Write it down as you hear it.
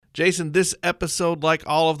Jason, this episode, like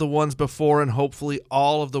all of the ones before and hopefully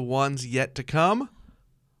all of the ones yet to come,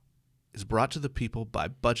 is brought to the people by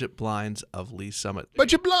Budget Blinds of Lee Summit.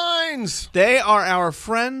 Budget Blinds! They are our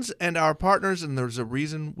friends and our partners, and there's a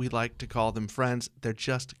reason we like to call them friends. They're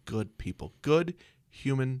just good people, good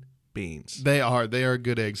human beings. They are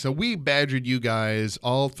good eggs. So we badgered you guys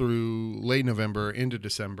all through late November into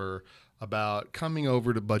December about coming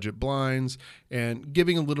over to Budget Blinds and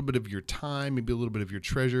giving a little bit of your time, maybe a little bit of your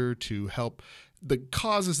treasure to help the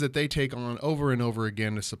causes that they take on over and over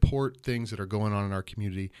again to support things that are going on in our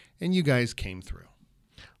community. And you guys came through.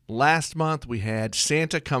 Last month, we had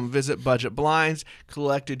Santa come visit Budget Blinds,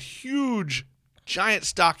 collected huge, giant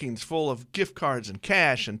stockings full of gift cards and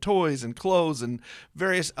cash and toys and clothes and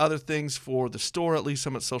various other things for the store at Lee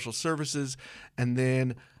Summit Social Services. And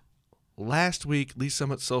then last week, Lee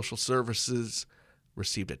Summit Social Services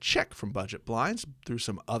received a check from Budget Blinds through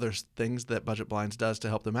some other things that Budget Blinds does to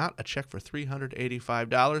help them out, a check for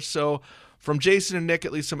 $385. So from Jason and Nick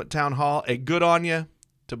at Lee Summit Town Hall, a good on you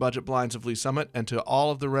to Budget Blinds of Lee Summit, and to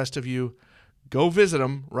all of the rest of you, go visit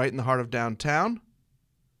them right in the heart of downtown.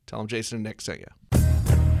 Tell them Jason and Nick sent you.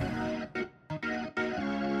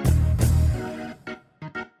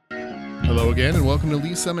 Hello again, and welcome to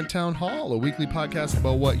Lee Summit Town Hall, a weekly podcast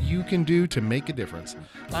about what you can do to make a difference.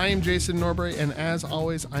 I am Jason Norbury, and as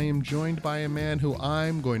always, I am joined by a man who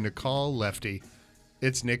I'm going to call Lefty.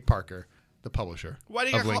 It's Nick Parker, the publisher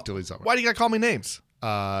of Link to Lee Summit. Why do you got to call me names?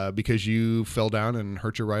 Because you fell down and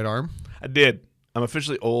hurt your right arm? I did. I'm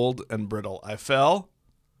officially old and brittle. I fell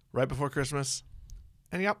right before Christmas,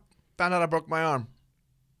 and found out I broke my arm.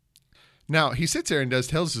 Now, he sits there and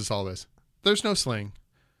tells us all this. There's no sling.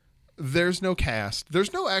 There's no cast.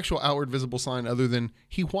 There's no actual outward visible sign other than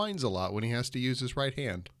he whines a lot when he has to use his right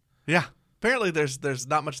hand. Yeah. Apparently there's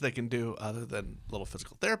not much they can do other than a little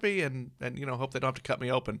physical therapy and hope they don't have to cut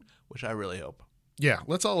me open, which I really hope. Yeah,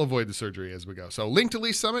 let's all avoid the surgery as we go. So Link to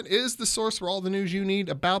Lee Summit is the source for all the news you need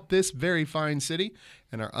about this very fine city.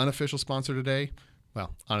 And our unofficial sponsor today,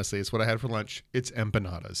 well, honestly, it's what I had for lunch. It's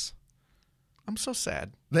empanadas. I'm so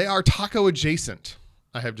sad. They are taco adjacent.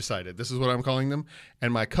 I have decided. This is what I'm calling them.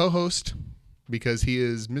 And my co-host, because he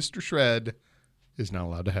is Mr. Shred, is not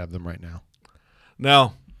allowed to have them right now.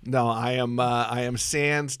 No, I am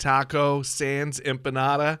Sans Taco, Sans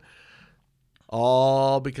Empanada,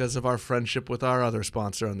 all because of our friendship with our other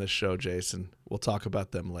sponsor on this show, Jason. We'll talk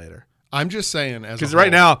about them later. I'm just saying, because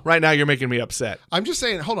right now you're making me upset. I'm just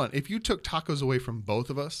saying, hold on. If you took tacos away from both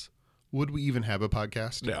of us, would we even have a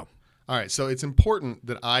podcast? No. All right, so it's important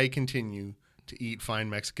that I continue to eat fine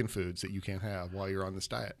Mexican foods that you can't have while you're on this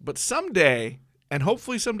diet. But someday, and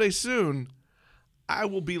hopefully someday soon, I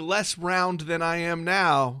will be less round than I am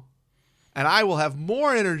now, and I will have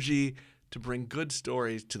more energy to bring good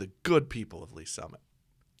stories to the good people of Lee Summit.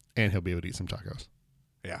 And he'll be able to eat some tacos.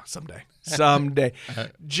 Yeah, someday. Someday.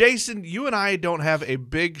 Jason, you and I don't have a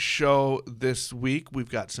big show this week.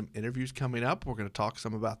 We've got some interviews coming up. We're going to talk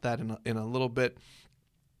some about that in a little bit.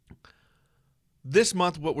 This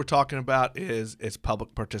month, what we're talking about is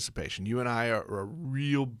public participation. You and I are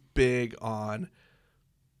real big on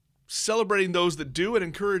celebrating those that do and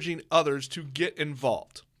encouraging others to get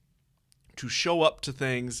involved, to show up to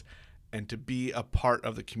things, and to be a part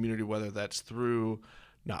of the community, whether that's through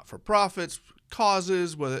not-for-profits,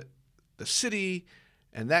 causes, whether the city,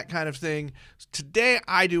 and that kind of thing. Today,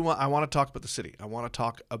 I want to talk about the city. I want to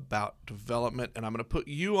talk about development, and I'm going to put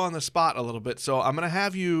you on the spot a little bit. So I'm going to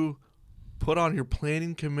have you put on your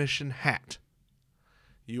Planning Commission hat.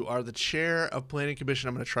 You are the chair of Planning Commission.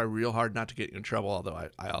 I'm going to try real hard not to get you in trouble, although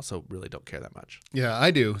I also really don't care that much. Yeah, I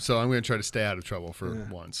do. So I'm going to try to stay out of trouble for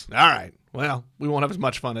once. All right. Well, we won't have as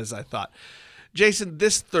much fun as I thought. Jason,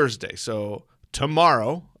 this Thursday, so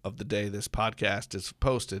tomorrow of the day this podcast is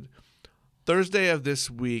posted, Thursday of this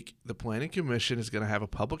week, the Planning Commission is going to have a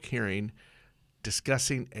public hearing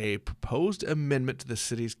discussing a proposed amendment to the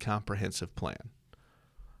city's comprehensive plan.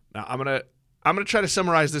 Now, I'm gonna try to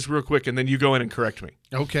summarize this real quick, and then you go in and correct me.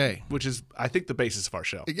 Okay. Which is, I think, the basis of our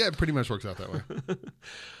show. Yeah, it pretty much works out that way.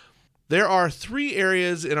 There are 3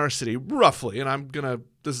 areas in our city, roughly, and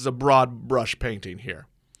this is a broad brush painting here,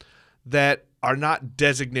 that are not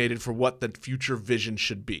designated for what the future vision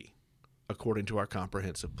should be, according to our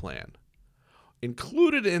comprehensive plan.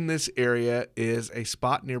 Included in this area is a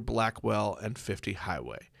spot near Blackwell and 50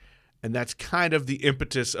 Highway. And that's kind of the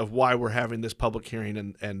impetus of why we're having this public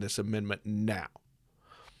hearing and this amendment now.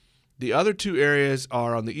 The other 2 areas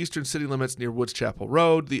are on the eastern city limits near Woods Chapel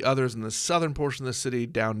Road. The others in the southern portion of the city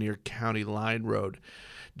down near County Line Road.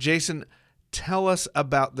 Jason, tell us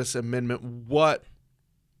about this amendment. What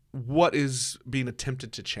what is being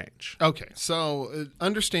attempted to change. Okay, so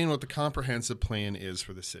understand what the comprehensive plan is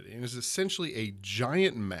for the city. And it's essentially a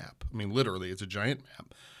giant map. I mean, literally, it's a giant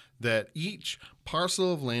map that each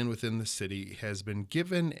parcel of land within the city has been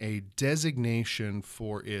given a designation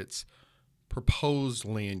for its proposed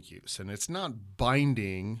land use. And it's not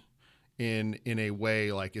binding in a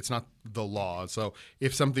way like it's not the law. So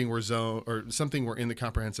if something were zoned or something were in the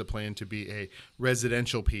comprehensive plan to be a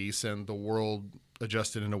residential piece and the world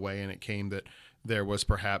adjusted in a way and it came that there was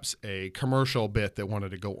perhaps a commercial bit that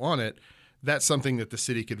wanted to go on it, that's something that the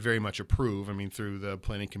city could very much approve. I mean, through the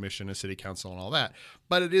planning commission and city council and all that.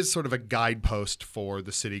 But it is sort of a guidepost for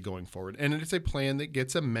the city going forward. And it's a plan that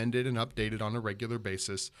gets amended and updated on a regular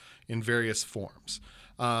basis in various forms.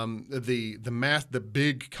 The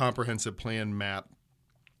big comprehensive plan map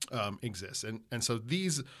exists. And so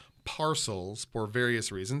these parcels, for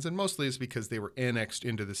various reasons, and mostly it's because they were annexed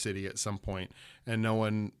into the city at some point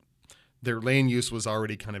and their land use was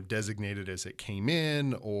already kind of designated as it came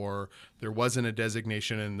in, or there wasn't a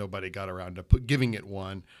designation and nobody got around to giving it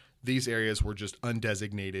one. These areas were just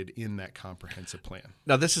undesignated in that comprehensive plan.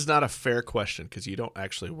 Now, this is not a fair question because you don't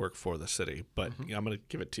actually work for the city, but I'm going to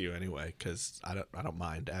give it to you anyway because I don't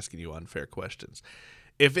mind asking you unfair questions.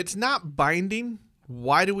 If it's not binding,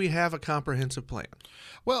 why do we have a comprehensive plan?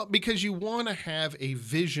 Well, because you want to have a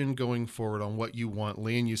vision going forward on what you want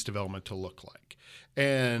land use development to look like.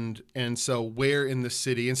 And so where in the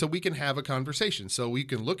city, and so we can have a conversation. So we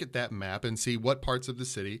can look at that map and see what parts of the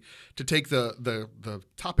city, to take the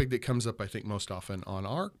topic that comes up, I think, most often on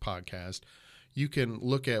our podcast, you can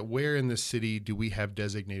look at where in the city do we have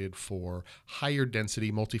designated for higher density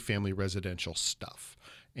multifamily residential stuff.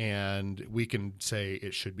 And we can say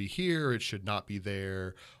it should be here, it should not be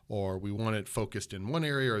there, or we want it focused in one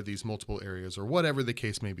area or these multiple areas, or whatever the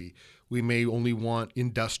case may be. We may only want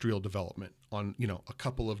industrial development on, a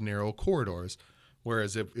couple of narrow corridors.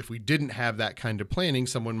 Whereas if we didn't have that kind of planning,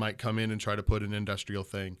 someone might come in and try to put an industrial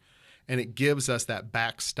thing. And it gives us that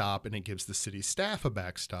backstop, and it gives the city staff a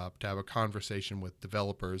backstop to have a conversation with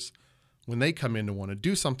developers when they come in to want to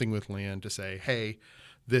do something with land to say, hey,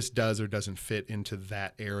 this does or doesn't fit into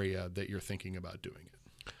that area that you're thinking about doing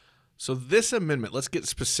it. So this amendment, let's get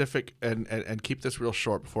specific and keep this real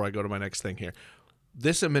short before I go to my next thing here.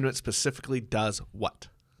 This amendment specifically does what?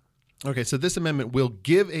 Okay, so this amendment will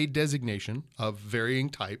give a designation of varying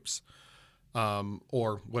types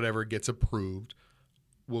or whatever gets approved,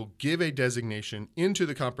 will give a designation into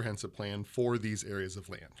the comprehensive plan for these areas of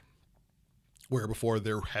land, where before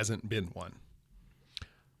there hasn't been one.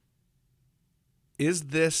 Is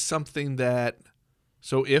this something that,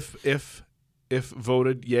 so if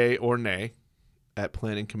voted yay or nay at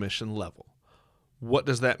planning commission level, what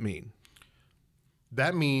does that mean?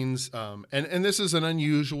 That means, and this is an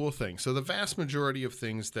unusual thing. So the vast majority of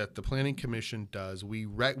things that the planning commission does, we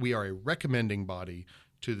are a recommending body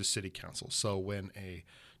to the city council. So when a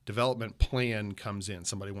development plan comes in,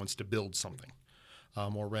 somebody wants to build something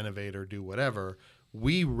or renovate or do whatever,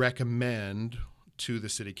 we recommend to the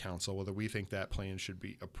city council whether we think that plan should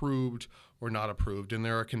be approved or not approved, and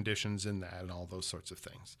there are conditions in that and all those sorts of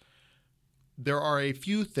things. There are a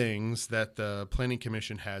few things that the planning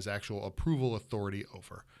commission has actual approval authority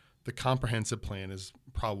over. The comprehensive plan is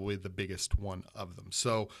probably the biggest one of them.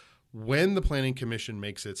 So when the planning commission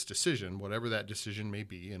makes its decision, whatever that decision may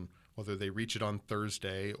be, and whether they reach it on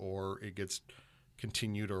Thursday or it gets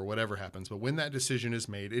continued or whatever happens, but when that decision is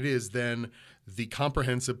made, it is then the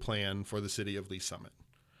comprehensive plan for the city of Lee Summit.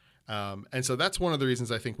 And so that's one of the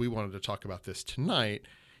reasons I think we wanted to talk about this tonight,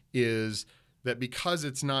 is that because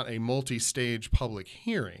it's not a multi-stage public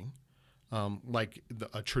hearing like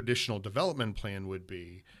a traditional development plan would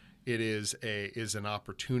be, it is an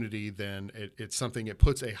opportunity. Then it's something, it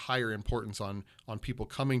puts a higher importance on people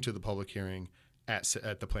coming to the public hearing at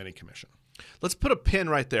the planning commission. Let's put a pin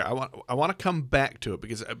right there. I want to come back to it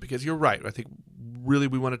because you're right. I think really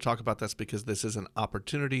we want to talk about this because this is an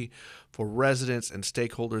opportunity for residents and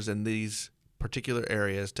stakeholders in these particular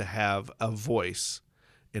areas to have a voice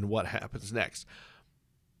in what happens next.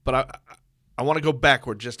 But I want to go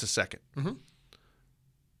backward just a second. Mm-hmm.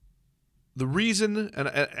 The reason,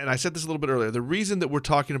 and I said this a little bit earlier, the reason that we're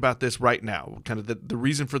talking about this right now, kind of the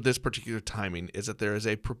reason for this particular timing, is that there is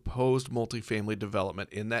a proposed multifamily development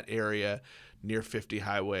in that area near 50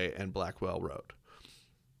 Highway and Blackwell Road.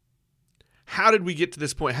 How did we get to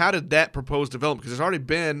this point? How did that proposed development, because there's already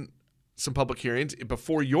been some public hearings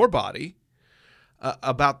before your body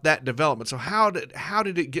about that development. So how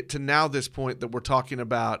did it get to now this point that we're talking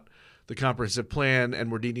about the comprehensive plan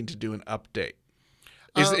and we're needing to do an update?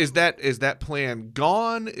 Is that plan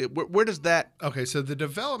gone? Where does that? Okay, so the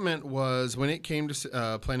development was when it came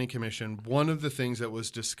to Planning Commission. One of the things that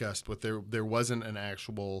was discussed, but there wasn't an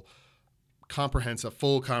actual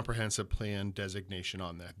full comprehensive plan designation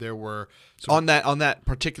on that. There were On that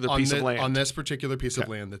particular piece of land. On this particular piece of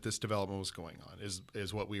land that this development was going on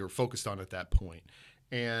is what we were focused on at that point.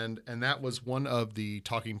 And that was one of the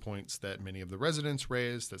talking points that many of the residents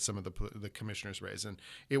raised, that some of the commissioners raised. And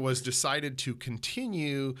it was decided to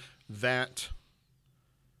continue that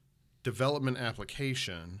development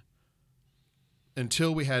application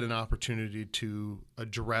until we had an opportunity to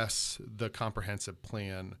address the comprehensive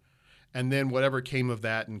plan. And then whatever came of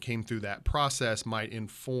that and came through that process might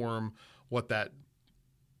inform what that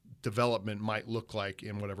development might look like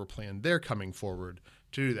in whatever plan they're coming forward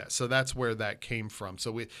to do that. So that's where that came from.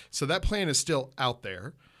 So that plan is still out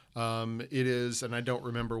there. It is, and I don't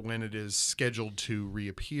remember when it is scheduled to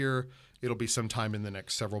reappear. It'll be sometime in the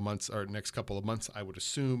next several months or next couple of months, I would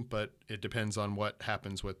assume, but it depends on what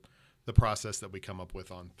happens with the process that we come up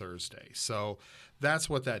with on Thursday. So that's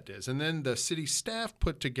what that is. And then the city staff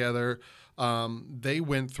put together, they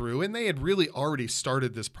went through, and they had really already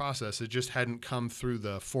started this process. It just hadn't come through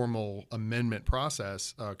the formal amendment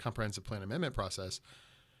process, comprehensive plan amendment process.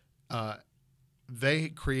 They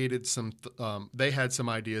created they had some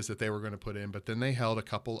ideas that they were going to put in, but then they held a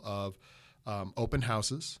couple of open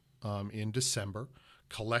houses in December,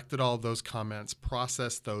 collected all of those comments,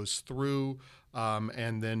 processed those through,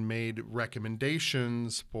 and then made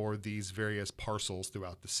recommendations for these various parcels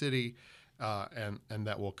throughout the city, and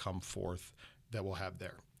that will come forth, that we'll have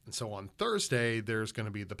there. And so on Thursday, there's going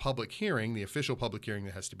to be the public hearing, the official public hearing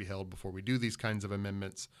that has to be held before we do these kinds of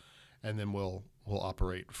amendments, and then we'll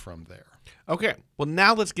operate from there. Okay. Well,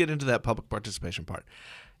 now let's get into that public participation part.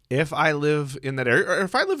 If I live in that area, or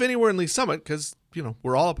if I live anywhere in Lee Summit, because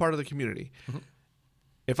we're all a part of the community. Mm-hmm.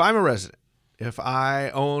 If I'm a resident, if I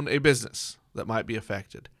own a business that might be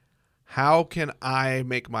affected, how can I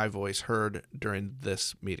make my voice heard during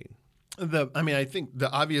this meeting? I think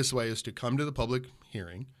the obvious way is to come to the public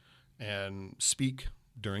hearing and speak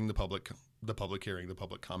during the public hearing, the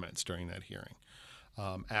public comments during that hearing.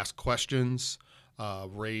 Ask questions,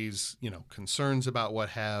 raise concerns about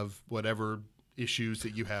whatever issues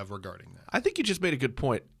that you have regarding that. I think you just made a good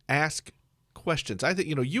point. Ask questions. I think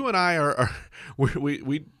you and I are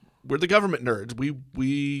we're the government nerds.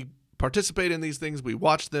 We participate in these things. We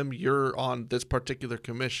watch them. You're on this particular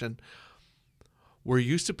commission. We're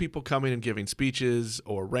used to people coming and giving speeches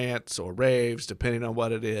or rants or raves, depending on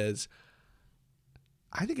what it is.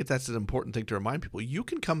 I think that's an important thing to remind people. You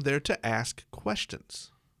can come there to ask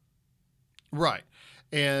questions. Right.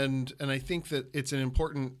 And I think that it's an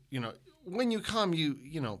important, when you come,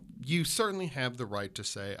 you certainly have the right to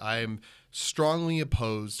say, I am strongly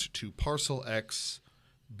opposed to Parcel X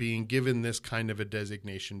being given this kind of a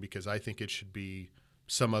designation because I think it should be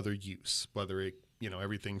some other use, whether it,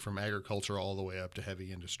 everything from agriculture all the way up to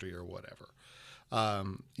heavy industry or whatever.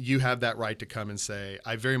 You have that right to come and say,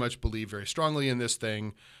 I very much believe very strongly in this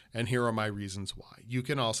thing, and here are my reasons why. You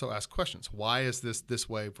can also ask questions. Why is this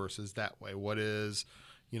way versus that way? What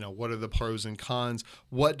are the pros and cons?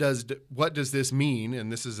 What does this mean?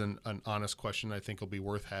 And this is an honest question I think will be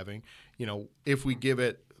worth having. If we give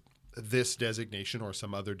it this designation or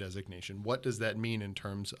some other designation, what does that mean in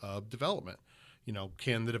terms of development?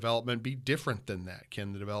 Can the development be different than that?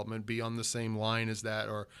 Can the development be on the same line as that?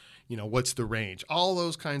 Or, what's the range? All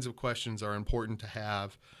those kinds of questions are important to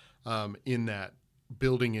have in that,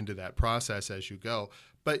 building into that process as you go.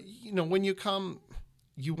 But, when you come,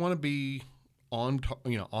 you want to be on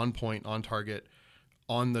point, on target,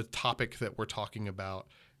 on the topic that we're talking about,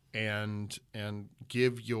 and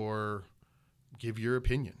give your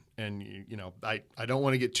opinion. And, I don't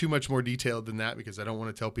want to get too much more detailed than that because I don't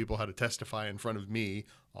want to tell people how to testify in front of me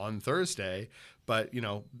on Thursday. But,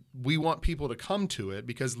 we want people to come to it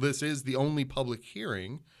because this is the only public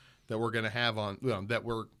hearing that we're going to have on,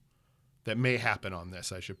 that may happen on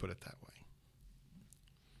this. I should put it that way.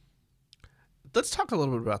 Let's talk a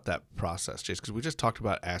little bit about that process, Chase, because we just talked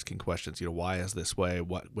about asking questions. Why is this way?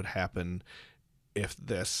 What would happen if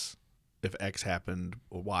X happened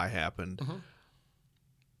or Y happened? Mm-hmm.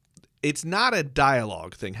 It's not a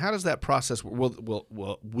dialogue thing. How does that process work?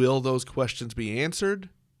 Will those questions be answered?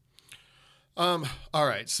 All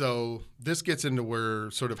right. So this gets into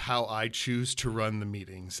where sort of how I choose to run the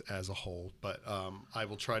meetings as a whole, but I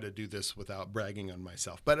will try to do this without bragging on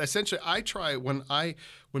myself. But essentially, I try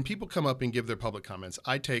when people come up and give their public comments,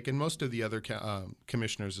 I take, and most of the other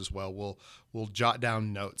commissioners as well will jot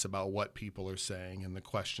down notes about what people are saying and the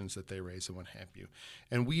questions that they raise and what have you.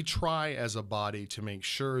 And we try as a body to make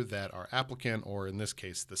sure that our applicant, or in this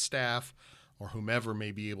case, the staff, or whomever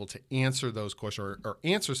may be able to answer those questions or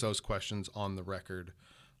answers those questions on the record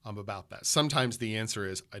about that. Sometimes the answer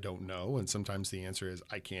is, I don't know. And sometimes the answer is,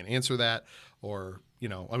 I can't answer that. Or,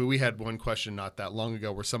 we had one question not that long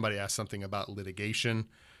ago where somebody asked something about litigation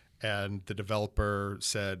and the developer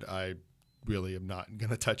said, I really am not going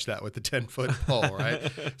to touch that with a 10-foot pole,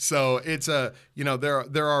 right? So it's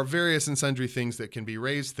there are various and sundry things that can be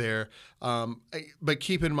raised there. But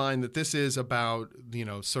keep in mind that this is about,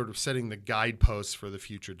 sort of setting the guideposts for the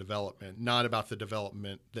future development, not about the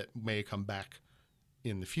development that may come back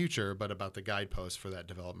in the future, but about the guideposts for that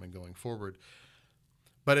development going forward.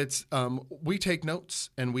 But it's we take notes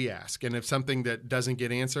and we ask, and if something that doesn't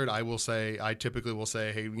get answered, I typically will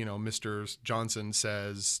say, hey, Mr. Johnson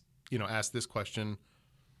says, ask this question,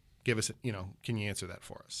 give us, can you answer that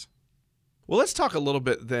for us? Well, let's talk a little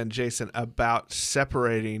bit then, Jason, about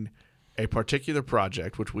separating a particular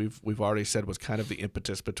project, which we've already said was kind of the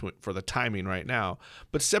impetus for the timing right now,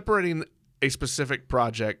 but separating a specific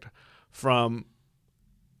project from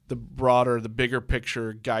the bigger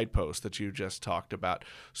picture guidepost that you just talked about.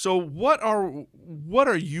 So what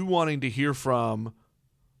are you wanting to hear from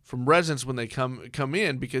residents when they come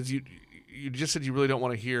in? Because you just said you really don't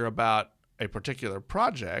want to hear about a particular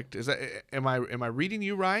project. Is that am I reading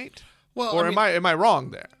you right? Well, or am I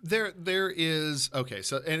wrong there? There is okay.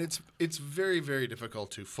 So and it's very, very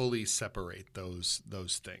difficult to fully separate those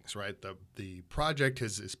things, right? The project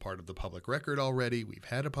is part of the public record already. We've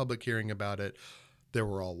had a public hearing about it. There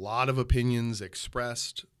were a lot of opinions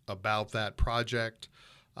expressed about that project.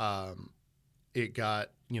 It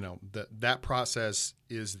got that process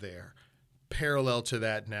is there. Parallel to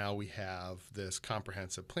that, now we have this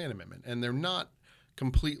comprehensive plan amendment, and they're not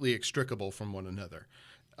completely extricable from one another.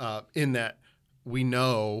 In that we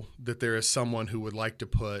know that there is someone who would like to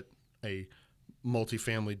put a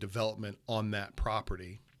multifamily development on that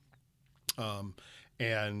property,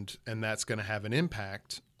 and that's going to have an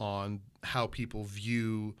impact on how people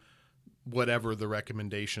view whatever the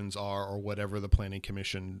recommendations are or whatever the Planning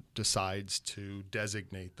Commission decides to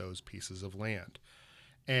designate those pieces of land.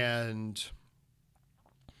 And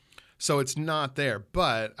so it's not there.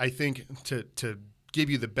 But I think to give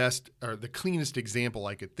you the best or the cleanest example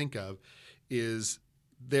I could think of is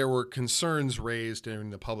there were concerns raised during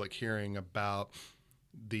the public hearing about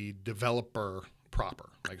the developer proper,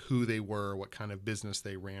 like who they were, what kind of business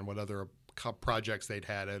they ran, what other projects they'd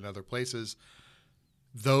had in other places.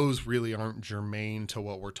 Those really aren't germane to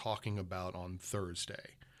what we're talking about on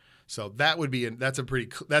Thursday. So that would be that's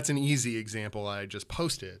an easy example I just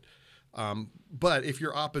posted. But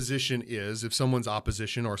if someone's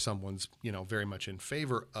opposition or someone's very much in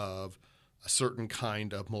favor of a certain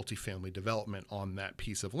kind of multifamily development on that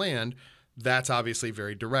piece of land, that's obviously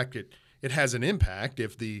very direct. It has an impact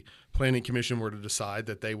if the Planning Commission were to decide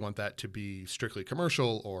that they want that to be strictly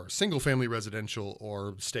commercial or single-family residential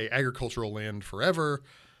or stay agricultural land forever,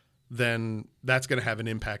 then that's going to have an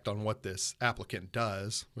impact on what this applicant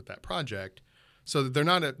does with that project. So they're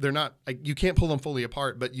not. You can't pull them fully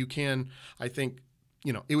apart, but you can. I think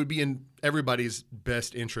it would be in everybody's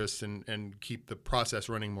best interest and keep the process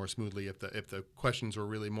running more smoothly if the questions were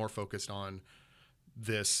really more focused on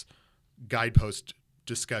this guidepost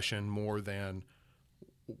discussion more than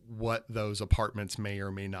what those apartments may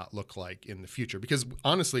or may not look like in the future. Because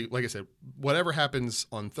honestly, like I said, whatever happens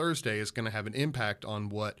on Thursday is going to have an impact on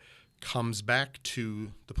what comes back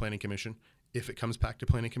to the Planning Commission, if it comes back to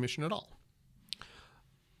Planning Commission at all.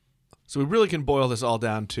 So we really can boil this all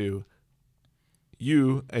down to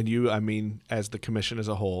you, I mean as the commission as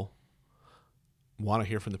a whole, want to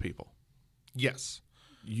hear from the people. Yes.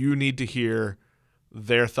 You need to hear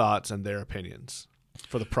their thoughts and their opinions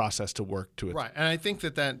for the process to work to it. Right. And I think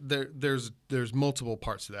that there's multiple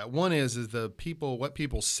parts to that. One is what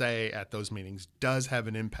people say at those meetings does have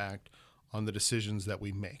an impact on the decisions that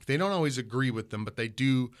we make. They don't always agree with them, but they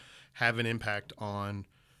do have an impact on,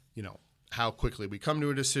 how quickly we come to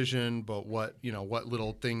a decision, but what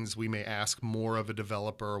little things we may ask more of a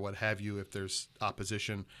developer or what have you if there's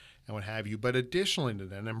opposition and what have you. But additionally to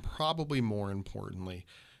that, and probably more importantly,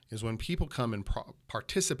 is when people come and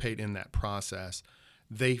participate in that process,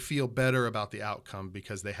 they feel better about the outcome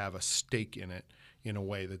because they have a stake in it in a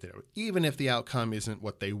way that they don't. Even if the outcome isn't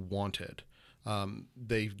what they wanted,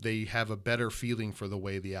 They have a better feeling for the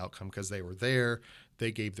way the outcome because they were there,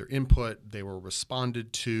 they gave their input, they were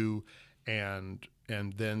responded to, and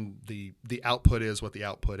then the output is what the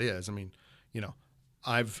output is. I mean,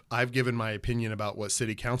 I've given my opinion about what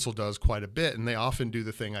city council does quite a bit, and they often do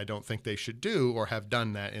the thing I don't think they should do or have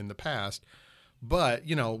done that in the past. But,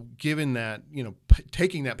 given that,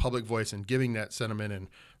 taking that public voice and giving that sentiment and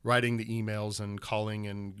writing the emails and calling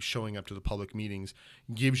and showing up to the public meetings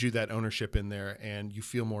gives you that ownership in there, and you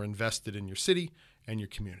feel more invested in your city and your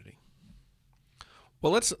community.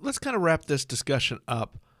 Well, let's kind of wrap this discussion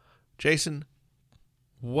up. Jason,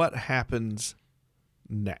 what happens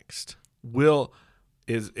next?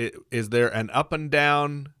 Is there an up and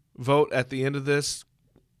down vote at the end of this?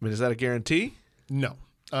 I mean, is that a guarantee? No.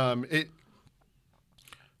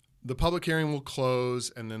 The public hearing will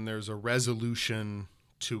close, and then there's a resolution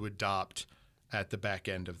to adopt at the back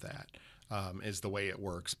end of that, is the way it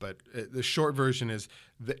works. But the short version is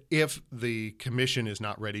that if the commission is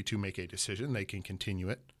not ready to make a decision, they can continue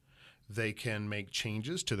it. They can make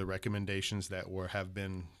changes to the recommendations that have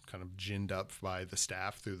been kind of ginned up by the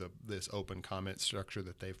staff through this open comment structure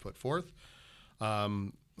that they've put forth.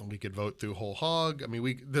 We could vote through whole hog. I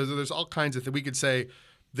mean, there's all kinds of things. We could say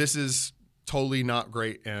this is totally not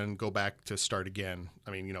great and go back to start again.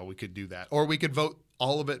 I mean, we could do that. Or we could vote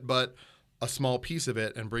all of it but a small piece of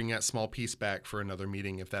it and bring that small piece back for another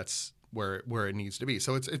meeting if that's where it needs to be.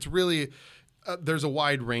 So it's really there's a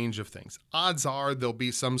wide range of things. Odds are there'll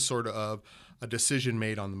be some sort of a decision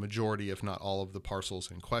made on the majority, if not all, of the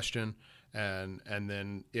parcels in question. And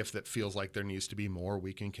then if that feels like there needs to be more,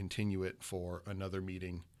 we can continue it for another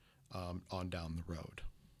meeting on down the road.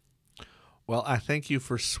 Well, I thank you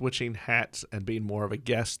for switching hats and being more of a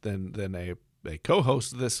guest than a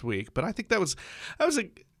co-host this week. But I think that was a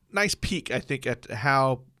nice peek, I think, at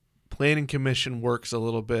how Planning Commission works a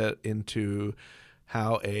little bit into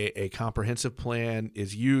how a comprehensive plan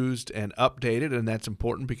is used and updated, and that's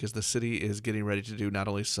important because the city is getting ready to do not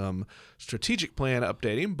only some strategic plan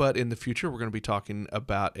updating, but in the future we're going to be talking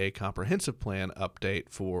about a comprehensive plan update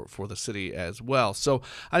for the city as well. So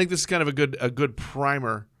I think this is kind of a good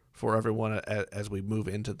primer for everyone as we move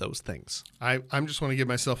into those things. I'm just want to give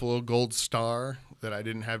myself a little gold star that I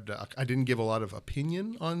didn't give a lot of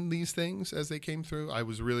opinion on these things as they came through.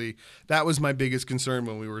 That was my biggest concern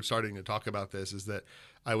when we were starting to talk about this, is that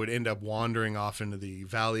I would end up wandering off into the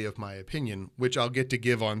valley of my opinion, which I'll get to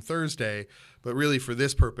give on Thursday. But really for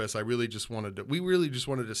this purpose, we really just wanted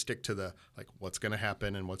to stick to the, what's going to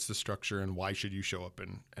happen and what's the structure and why should you show up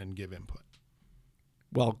and give input.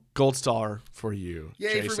 Well, gold star for you.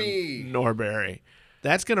 Yay, Jason for me. Norberry.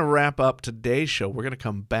 That's going to wrap up today's show. We're going to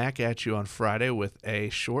come back at you on Friday with a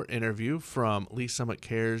short interview from Lee Summit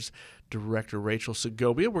Cares Director Rachel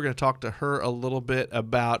Segovia. We're going to talk to her a little bit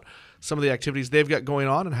about some of the activities they've got going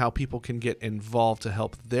on and how people can get involved to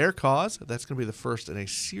help their cause. That's going to be the first in a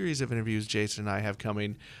series of interviews Jason and I have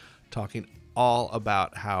coming, talking all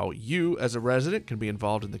about how you as a resident can be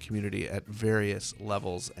involved in the community at various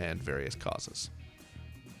levels and various causes.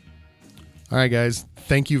 All right, guys.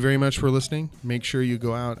 Thank you very much for listening. Make sure you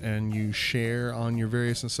go out and you share on your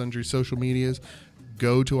various and sundry social medias.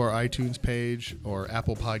 Go to our iTunes page or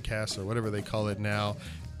Apple Podcasts or whatever they call it now.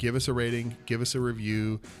 Give us a rating. Give us a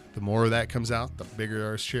review. The more of that comes out, the bigger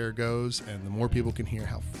our share goes, and the more people can hear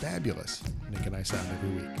how fabulous Nick and I sound every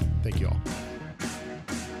week. Thank you all.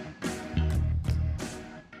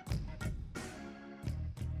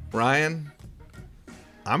 Ryan,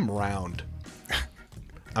 I'm round.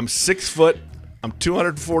 I'm 6 foot. I'm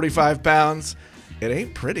 245 pounds. It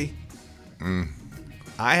ain't pretty.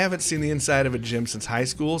 I haven't seen the inside of a gym since high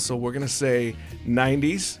school, so we're going to say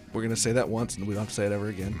 90s. We're going to say that once, and we don't have to say it ever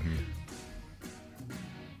again. Mm-hmm.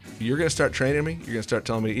 You're going to start training me. You're going to start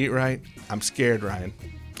telling me to eat right. I'm scared, Ryan.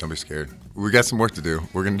 Don't be scared. We got some work to do.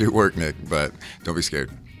 We're going to do work, Nick, but don't be scared.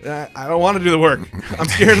 I don't want to do the work. I'm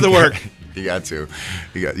scared of the work. You got to.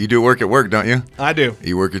 You do work at work, don't you? I do.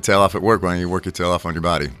 You work your tail off at work. Why don't you work your tail off on your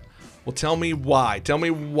body? Well, tell me why. Tell me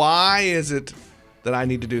why is it that I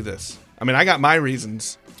need to do this? I mean, I got my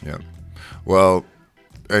reasons. Yeah. Well,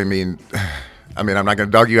 I mean, I'm not going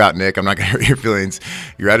to dog you out, Nick. I'm not going to hurt your feelings.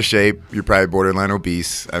 You're out of shape. You're probably borderline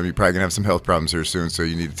obese. I mean, you're probably going to have some health problems here soon, so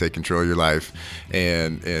you need to take control of your life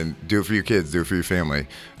and do it for your kids. Do it for your family.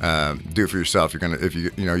 Do it for yourself. You're going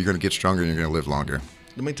to get stronger and you're going to live longer.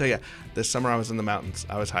 Let me tell you, this summer I was in the mountains.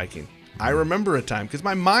 I was hiking. I remember a time, because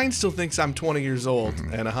my mind still thinks I'm 20 years old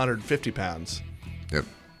and 150 pounds. Yep.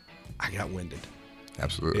 I got winded.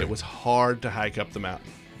 Absolutely. It was hard to hike up the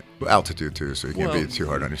mountain. Altitude too, so you can't Well- be too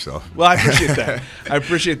hard on yourself. Well, I appreciate that. I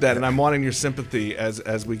appreciate that, and I'm wanting your sympathy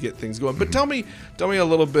as we get things going. But tell me a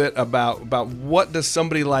little bit about what does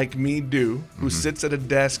somebody like me do who sits at a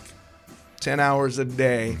desk 10 hours a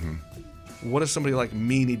day? What does somebody like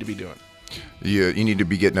me need to be doing? You need to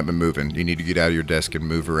be getting up and moving. You need to get out of your desk and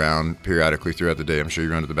move around periodically throughout the day. I'm sure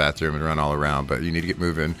you run to the bathroom and run all around, but you need to get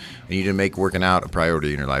moving. And you need to make working out a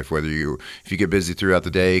priority in your life. If you get busy throughout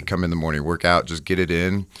the day, come in the morning, work out, just get it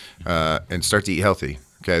in, and start to eat healthy.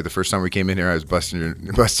 Okay, the first time we came in here, I was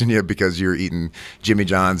busting you because you were eating Jimmy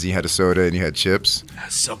John's, and you had a soda, and you had chips.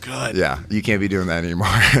 That's so good. Yeah, you can't be doing that anymore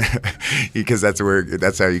because that's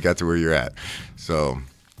how you got to where you're at. So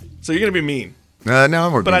So you're gonna be mean. no,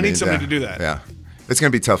 I'm working. But I need somebody to do that. Yeah, it's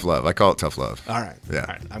gonna be tough love. I call it tough love. All right. Yeah. All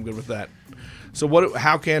right. I'm good with that. So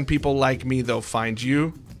how can people like me though find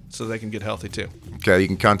you so they can get healthy too? Okay, you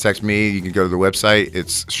can contact me. You can go to the website.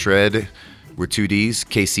 It's shred with 2 D's,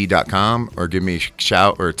 kc.com, or give me a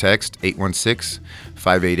shout or a text,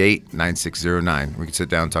 816-588-9609. We can sit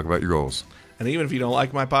down and talk about your goals. And even if you don't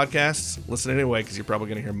like my podcasts, listen anyway because you're probably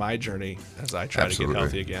going to hear my journey as I try to Absolutely. get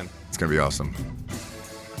healthy again. It's going to be awesome.